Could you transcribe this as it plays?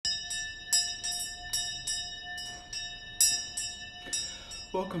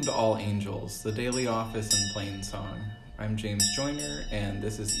Welcome to All Angels, the daily office in plain song. I'm James Joyner, and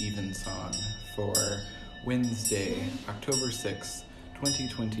this is Evensong for Wednesday, October 6th,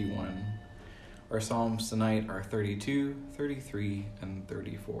 2021. Our psalms tonight are 32, 33, and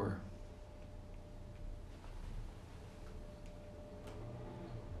 34.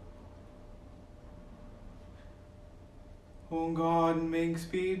 O God, make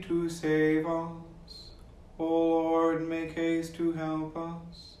speed to save us. O Lord, make haste to help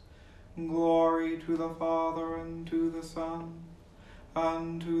us. Glory to the Father, and to the Son,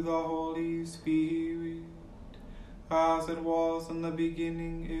 and to the Holy Spirit, as it was in the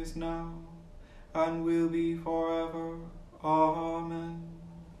beginning, is now, and will be forever. Amen.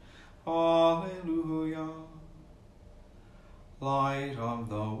 Alleluia. Light of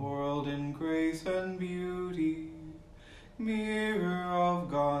the world in grace and beauty, mirror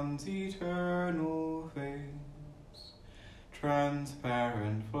of God's eternal face,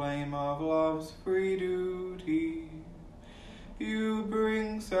 transparent flame of love's free duty, you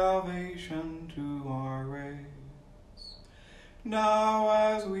bring salvation to our race. Now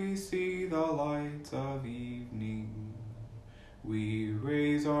as we see the lights of evening, we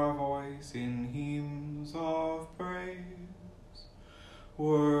raise our voice in hymns of praise.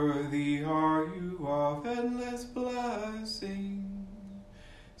 Worthy are you of endless blessing,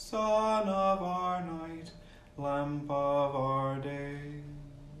 Sun of our night, Lamp of our days.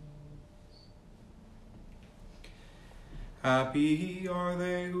 Happy are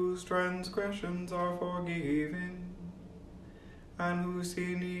they whose transgressions are forgiven, and whose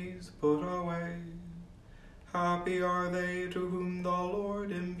sin is put away. Happy are they to whom the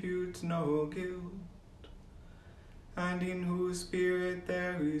Lord imputes no guilt, and in whose spirit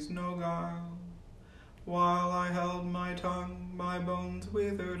there is no guile. While I held my tongue, my bones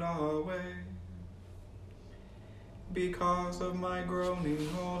withered away, because of my groaning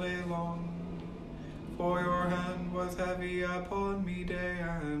all day long. For your hand was heavy upon me day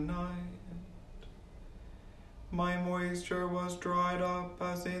and night. My moisture was dried up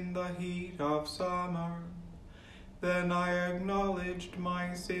as in the heat of summer. Then I acknowledged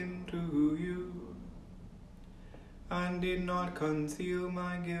my sin to you, and did not conceal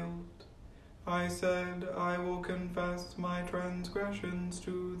my guilt. I said, I will confess my transgressions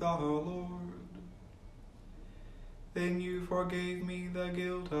to the Lord. Then you forgave me the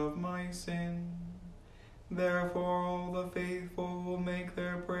guilt of my sin. Therefore all the faithful will make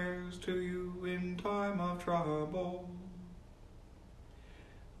their prayers to you in time of trouble.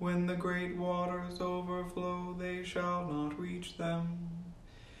 When the great waters overflow, they shall not reach them.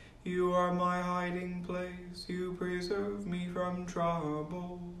 You are my hiding place, you preserve me from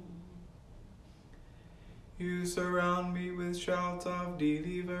trouble. You surround me with shouts of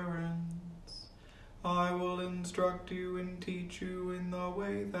deliverance. I will instruct you and teach you in the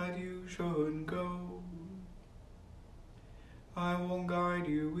way that you should go. I will guide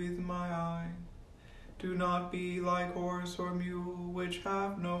you with my eye. Do not be like horse or mule, which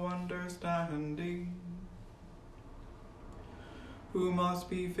have no understanding, who must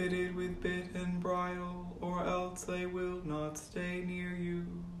be fitted with bit and bridle, or else they will not stay near you.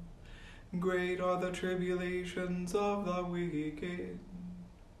 Great are the tribulations of the wicked,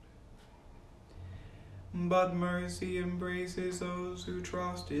 but mercy embraces those who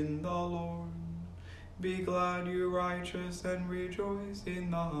trust in the Lord. Be glad, you righteous, and rejoice in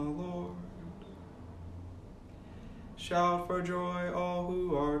the Lord. Shout for joy, all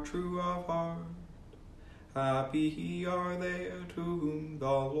who are true of heart. Happy are they to whom the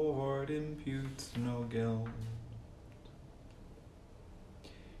Lord imputes no guilt.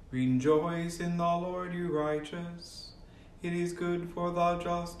 Rejoice in the Lord, you righteous. It is good for the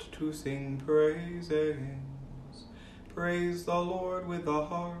just to sing praises. Praise the Lord with the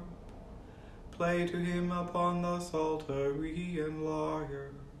harp. Play to him upon the psaltery and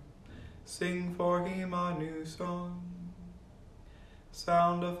lyre. Sing for him a new song.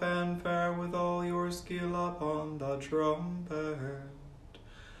 Sound a fanfare with all your skill upon the trumpet.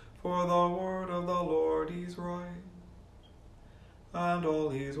 For the word of the Lord is right, and all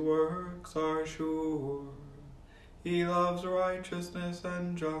his works are sure. He loves righteousness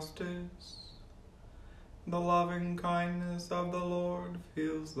and justice. The loving kindness of the Lord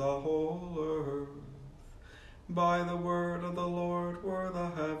fills the whole earth. By the word of the Lord were the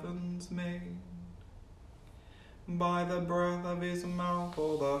heavens made, by the breath of his mouth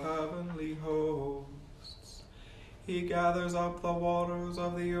all the heavenly hosts. He gathers up the waters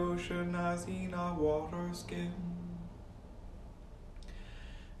of the ocean as in a water skin,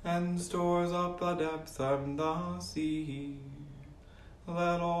 and stores up the depths of the sea.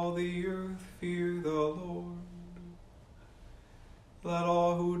 Let all the earth fear the Lord. Let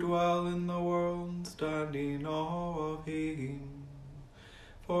all who dwell in the world stand in awe of him.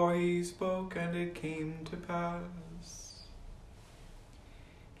 For he spoke and it came to pass.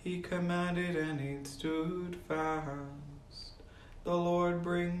 He commanded and it stood fast. The Lord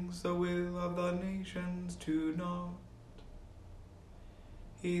brings the will of the nations to naught.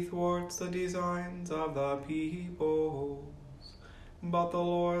 He thwarts the designs of the peoples, but the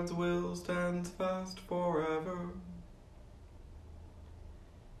Lord's will stands fast forever,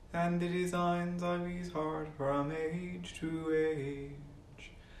 and the designs of his heart from age to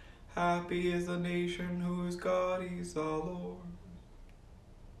age. Happy is the nation whose God is the Lord.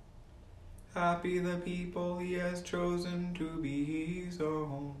 Happy the people he has chosen to be his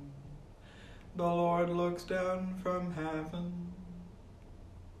own. The Lord looks down from heaven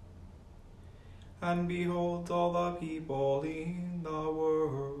and beholds all the people in the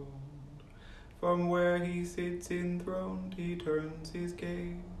world. From where he sits enthroned, he turns his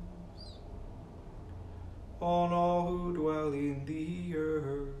gaze on all who dwell in the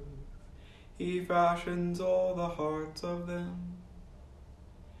earth. He fashions all the hearts of them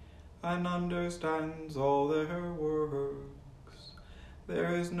and understands all their works.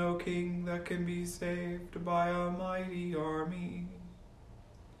 There is no king that can be saved by a mighty army.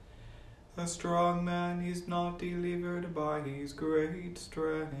 A strong man is not delivered by his great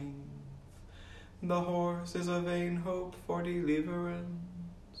strength. The horse is a vain hope for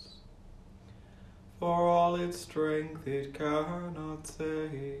deliverance. For all its strength it cannot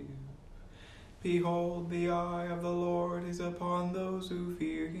save. Behold, the eye of the Lord is upon those who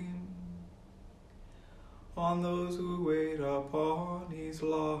fear him, on those who wait upon his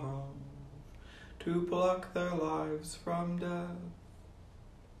love, to pluck their lives from death,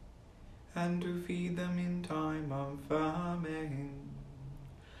 and to feed them in time of famine.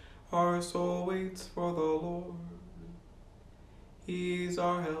 Our soul waits for the Lord. He is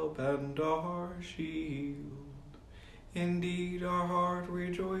our help and our shield. Indeed, our heart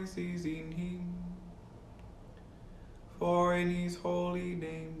rejoices in him. For in his holy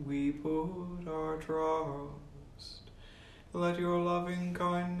name we put our trust. Let your loving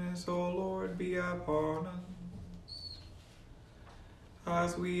kindness, O Lord, be upon us,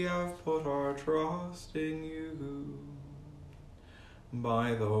 as we have put our trust in you.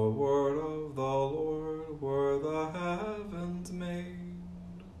 By the word of the Lord were the heavens made,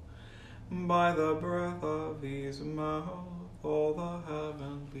 by the breath of his mouth all the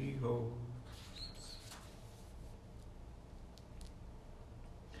heavenly hosts.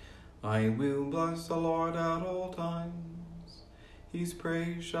 I will bless the Lord at all times. His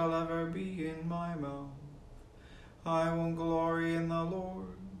praise shall ever be in my mouth. I will glory in the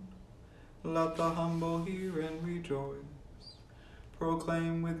Lord. Let the humble hear and rejoice.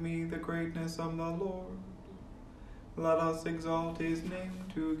 Proclaim with me the greatness of the Lord. Let us exalt his name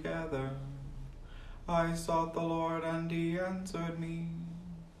together. I sought the Lord, and he answered me,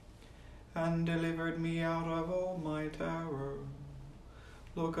 and delivered me out of all my terror.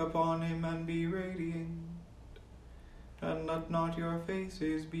 Look upon him and be radiant, and let not your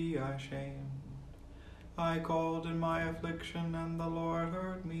faces be ashamed. I called in my affliction, and the Lord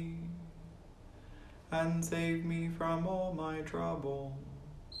heard me, and saved me from all my troubles.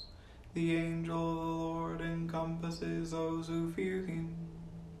 The angel of the Lord encompasses those who fear him,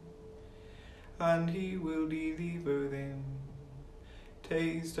 and he will deliver them.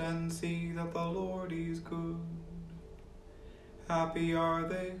 Taste and see that the Lord is good. Happy are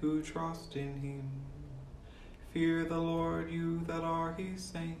they who trust in him. Fear the Lord, you that are his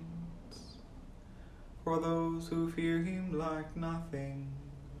saints. For those who fear him lack nothing.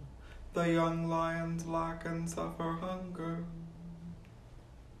 The young lions lack and suffer hunger,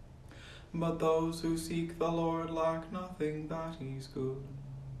 but those who seek the Lord lack nothing that is good.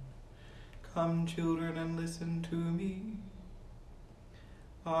 Come, children, and listen to me.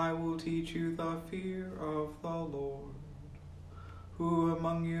 I will teach you the fear of the Lord. Who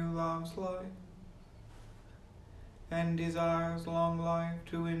among you loves life, and desires long life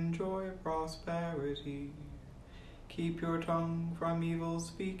to enjoy prosperity? Keep your tongue from evil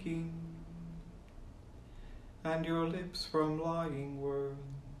speaking, and your lips from lying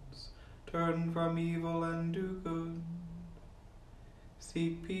words. Turn from evil and do good.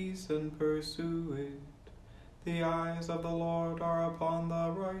 Seek peace and pursue it. The eyes of the Lord are upon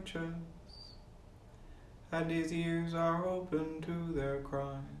the righteous, and his ears are open to their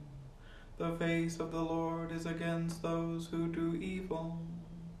cry. The face of the Lord is against those who do evil,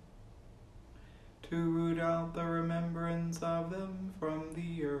 to root out the remembrance of them from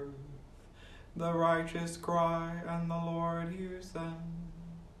the earth. The righteous cry, and the Lord hears them,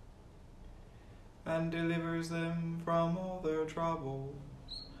 and delivers them from all their troubles.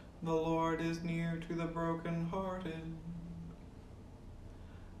 The Lord is near to the brokenhearted,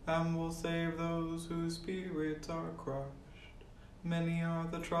 and will save those whose spirits are crushed. Many are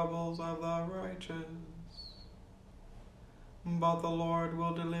the troubles of the righteous, but the Lord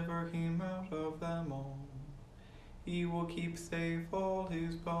will deliver him out of them all. He will keep safe all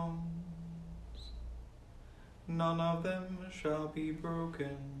his bones. None of them shall be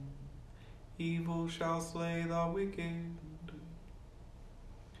broken. Evil shall slay the wicked,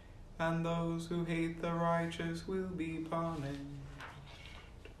 and those who hate the righteous will be punished.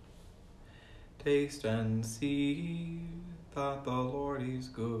 Taste and see that the Lord is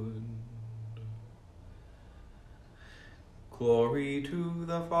good. Glory to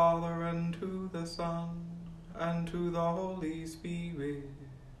the Father, and to the Son, and to the Holy Spirit,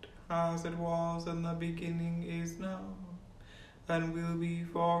 as it was in the beginning, is now, and will be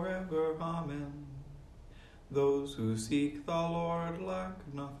forever. Amen. Those who seek the Lord lack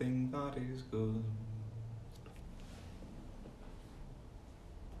nothing that is good.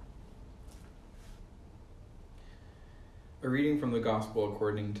 A reading from the Gospel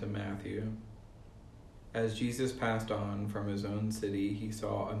according to Matthew. As Jesus passed on from his own city, he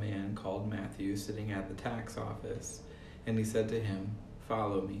saw a man called Matthew sitting at the tax office, and he said to him,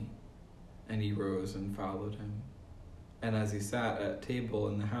 "Follow me." And he rose and followed him. And as he sat at table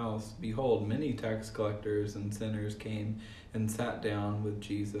in the house, behold, many tax collectors and sinners came and sat down with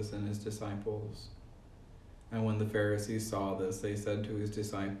Jesus and his disciples. And when the Pharisees saw this, they said to his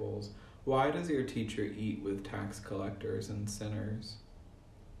disciples, "Why does your teacher eat with tax collectors and sinners?"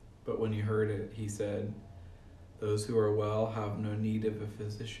 But when he heard it, he said, "Those who are well have no need of a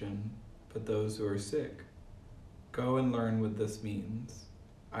physician, but those who are sick. Go and learn what this means.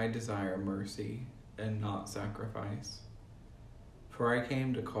 I desire mercy and not sacrifice. For I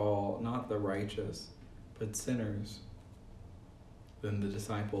came to call not the righteous, but sinners." Then the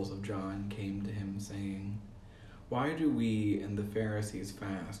disciples of John came to him, saying, "Why do we and the Pharisees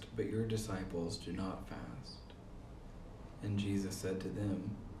fast, but your disciples do not fast?" And Jesus said to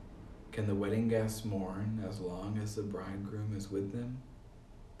them, "Can the wedding guests mourn as long as the bridegroom is with them?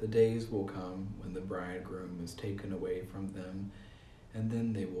 The days will come when the bridegroom is taken away from them, and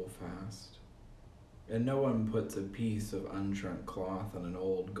then they will fast. And no one puts a piece of unshrunk cloth on an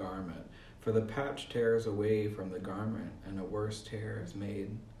old garment, for the patch tears away from the garment, and a worse tear is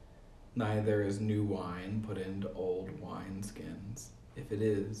made. Neither is new wine put into old wineskins. If it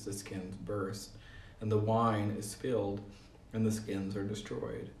is, the skins burst, and the wine is spilled, and the skins are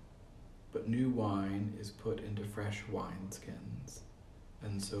destroyed. But new wine is put into fresh wineskins,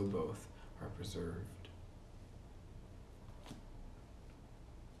 and so both are preserved."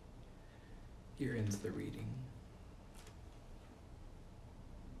 Here ends the reading.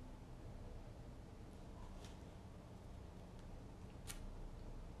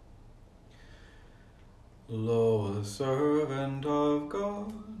 Lo, a servant of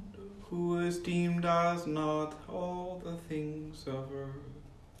God, who is deemed as not all the things of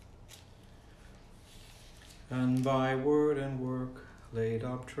earth, and by word and work laid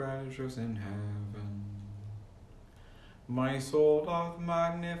up treasures in heaven. My soul doth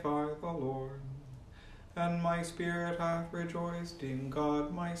magnify the Lord, and my spirit hath rejoiced in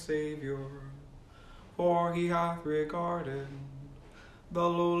God my Saviour, for he hath regarded the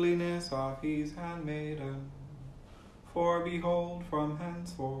lowliness of his handmaiden. For behold, from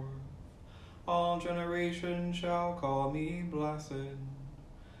henceforth all generations shall call me blessed.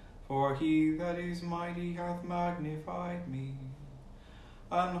 For he that is mighty hath magnified me,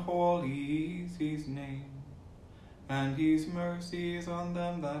 and holy is his name, and his mercy is on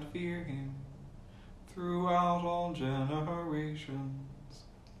them that fear him throughout all generations.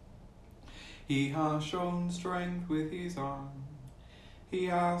 He hath shown strength with his arm. He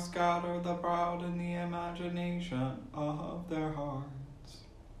hath scattered the proud in the imagination of their hearts.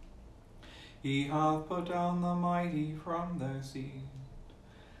 He hath put down the mighty from their seat,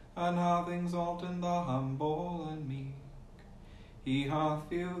 and hath exalted the humble and meek. He hath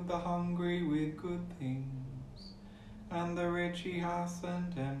filled the hungry with good things, and the rich he hath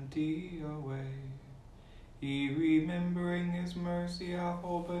sent empty away. He, remembering his mercy, hath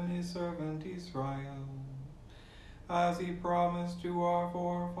opened his servant Israel, as he promised to our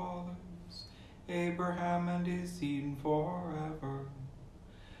forefathers, Abraham and his seed forever.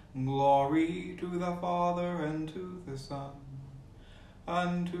 Glory to the Father, and to the Son,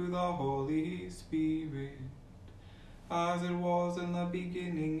 and to the Holy Spirit, as it was in the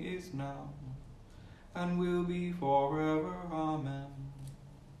beginning, is now, and will be forever. Amen.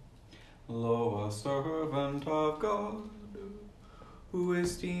 Lo, a servant of God, who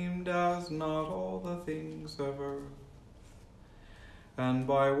esteemed as not all the things of earth, and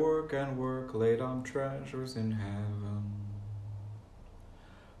by work and work laid up treasures in heaven.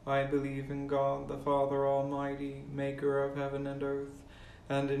 I believe in God, the Father Almighty, maker of heaven and earth,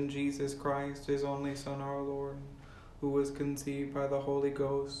 and in Jesus Christ, his only Son, our Lord, who was conceived by the Holy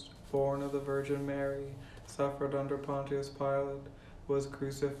Ghost, born of the Virgin Mary, suffered under Pontius Pilate, was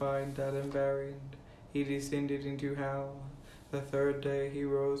crucified, dead, and buried. He descended into hell. The third day he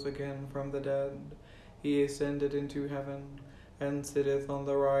rose again from the dead. He ascended into heaven, and sitteth on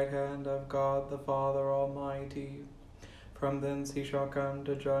the right hand of God the Father Almighty. From thence he shall come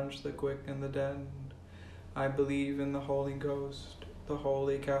to judge the quick and the dead. I believe in the Holy Ghost, the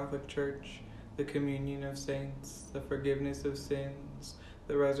Holy Catholic Church, the communion of saints, the forgiveness of sins,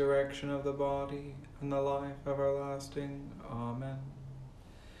 the resurrection of the body, and the life everlasting. Amen.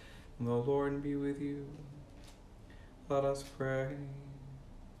 The Lord be with you. Let us pray.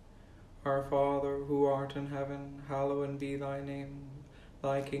 Our Father, who art in heaven, hallowed be thy name.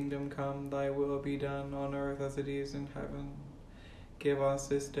 Thy kingdom come, thy will be done on earth as it is in heaven. Give us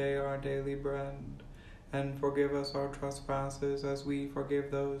this day our daily bread, and forgive us our trespasses as we forgive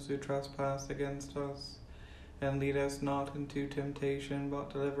those who trespass against us. And lead us not into temptation,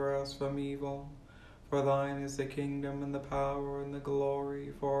 but deliver us from evil. For thine is the kingdom and the power and the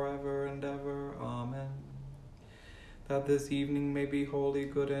glory forever and ever. Amen. That this evening may be holy,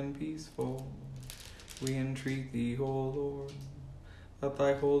 good, and peaceful, we entreat thee, O Lord, that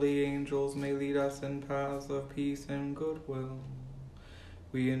thy holy angels may lead us in paths of peace and goodwill.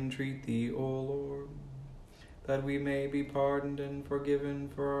 We entreat thee, O Lord, that we may be pardoned and forgiven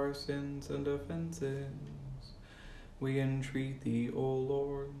for our sins and offenses. We entreat thee, O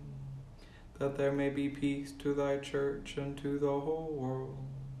Lord, that there may be peace to thy church and to the whole world.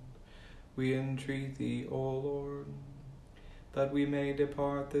 We entreat thee, O Lord, that we may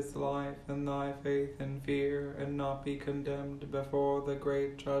depart this life in thy faith and fear, and not be condemned before the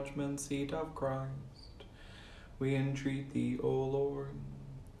great judgment seat of Christ. We entreat thee, O Lord,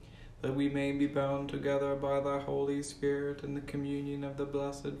 that we may be bound together by thy Holy Spirit in the communion of the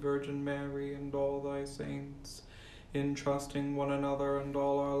Blessed Virgin Mary and all thy saints, entrusting one another and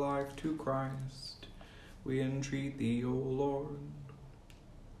all our life to Christ. We entreat thee, O Lord.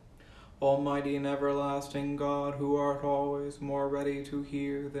 Almighty and everlasting God, who art always more ready to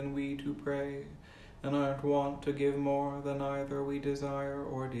hear than we to pray, and art wont to give more than either we desire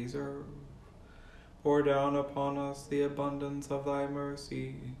or deserve, pour down upon us the abundance of thy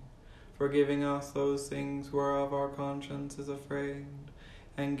mercy, forgiving us those things whereof our conscience is afraid,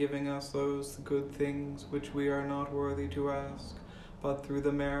 and giving us those good things which we are not worthy to ask, but through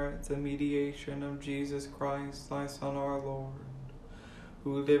the merits and mediation of Jesus Christ, thy Son, our Lord,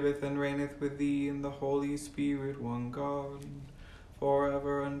 who liveth and reigneth with thee in the Holy Spirit, one God,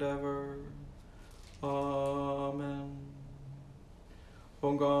 forever and ever. Amen.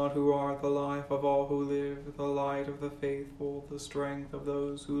 O God, who art the life of all who live, the light of the faithful, the strength of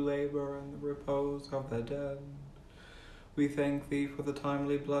those who labor, and the repose of the dead, we thank thee for the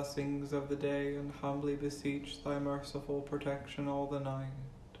timely blessings of the day, and humbly beseech thy merciful protection all the night.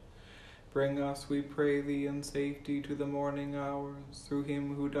 Bring us, we pray thee, in safety to the morning hours, through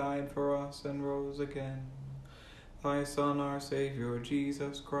him who died for us and rose again, thy Son, our Saviour,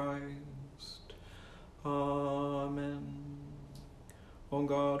 Jesus Christ. Amen. O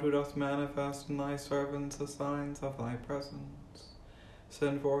God, who dost manifest in thy servants the signs of thy presence,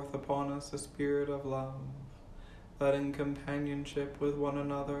 send forth upon us the Spirit of love, that in companionship with one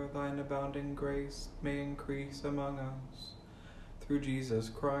another thine abounding grace may increase among us. Through Jesus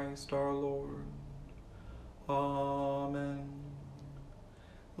Christ our Lord. Amen.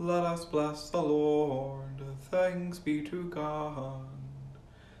 Let us bless the Lord. Thanks be to God.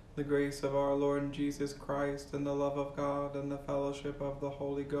 The grace of our Lord Jesus Christ, and the love of God, and the fellowship of the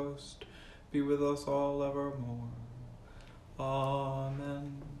Holy Ghost be with us all evermore.